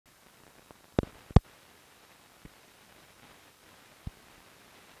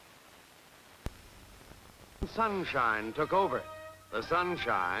Sunshine took over. The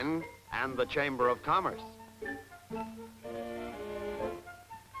Sunshine and the Chamber of Commerce.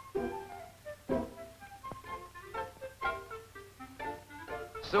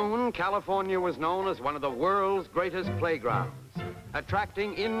 Soon, California was known as one of the world's greatest playgrounds,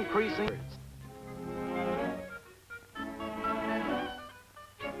 attracting increasing...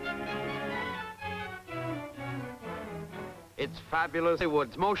 Its fabulous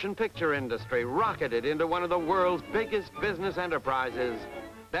Hollywood's motion picture industry rocketed into one of the world's biggest business enterprises,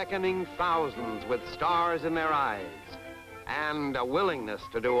 beckoning thousands with stars in their eyes and a willingness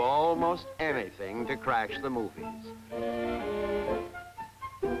to do almost anything to crash the movies.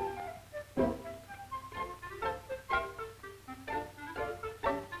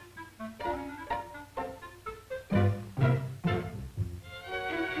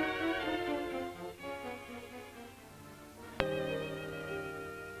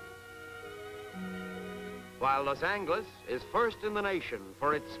 While Los Angeles is first in the nation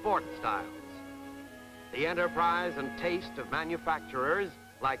for its sport styles, the enterprise and taste of manufacturers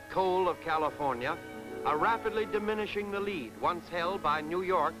like Kohl of California are rapidly diminishing the lead once held by New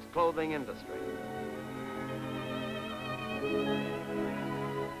York's clothing industry.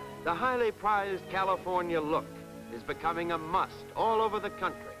 The highly prized California look is becoming a must all over the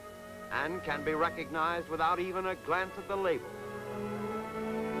country and can be recognized without even a glance at the label.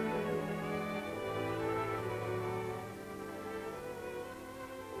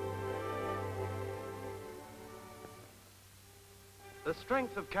 The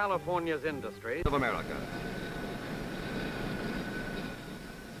strength of California's industry of America.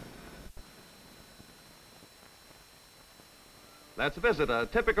 Let's visit a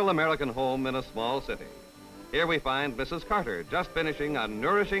typical American home in a small city. Here we find Mrs. Carter just finishing a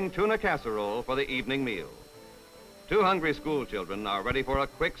nourishing tuna casserole for the evening meal. Two hungry school children are ready for a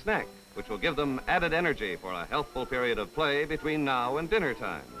quick snack, which will give them added energy for a healthful period of play between now and dinner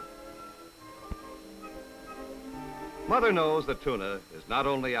time. Mother knows that tuna is not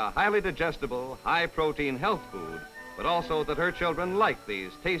only a highly digestible, high-protein health food, but also that her children like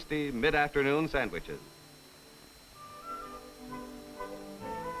these tasty mid-afternoon sandwiches.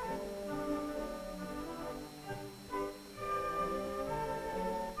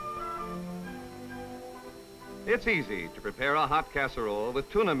 It's easy to prepare a hot casserole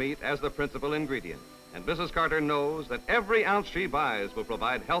with tuna meat as the principal ingredient, and Mrs. Carter knows that every ounce she buys will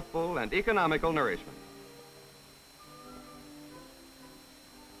provide healthful and economical nourishment.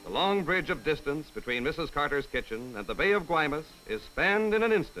 The long bridge of distance between Mrs. Carter's kitchen and the Bay of Guaymas is spanned in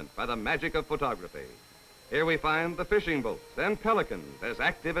an instant by the magic of photography. Here we find the fishing boats and pelicans as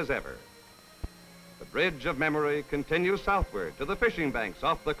active as ever. The bridge of memory continues southward to the fishing banks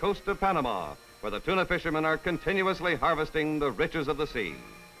off the coast of Panama, where the tuna fishermen are continuously harvesting the riches of the sea.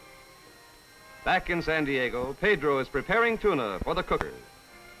 Back in San Diego, Pedro is preparing tuna for the cookers.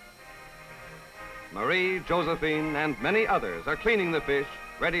 Marie, Josephine, and many others are cleaning the fish,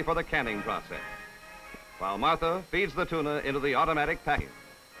 ready for the canning process, while Martha feeds the tuna into the automatic packing.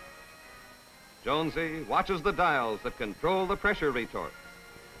 Jonesy watches the dials that control the pressure retort,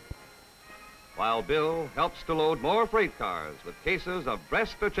 while Bill helps to load more freight cars with cases of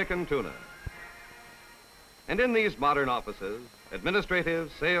breast of chicken tuna. And in these modern offices,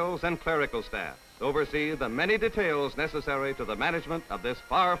 administrative, sales, and clerical staffs oversee the many details necessary to the management of this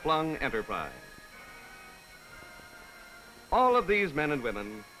far-flung enterprise. All of these men and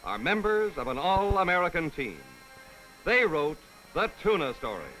women are members of an all-American team. They wrote the Tuna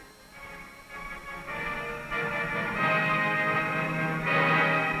Story.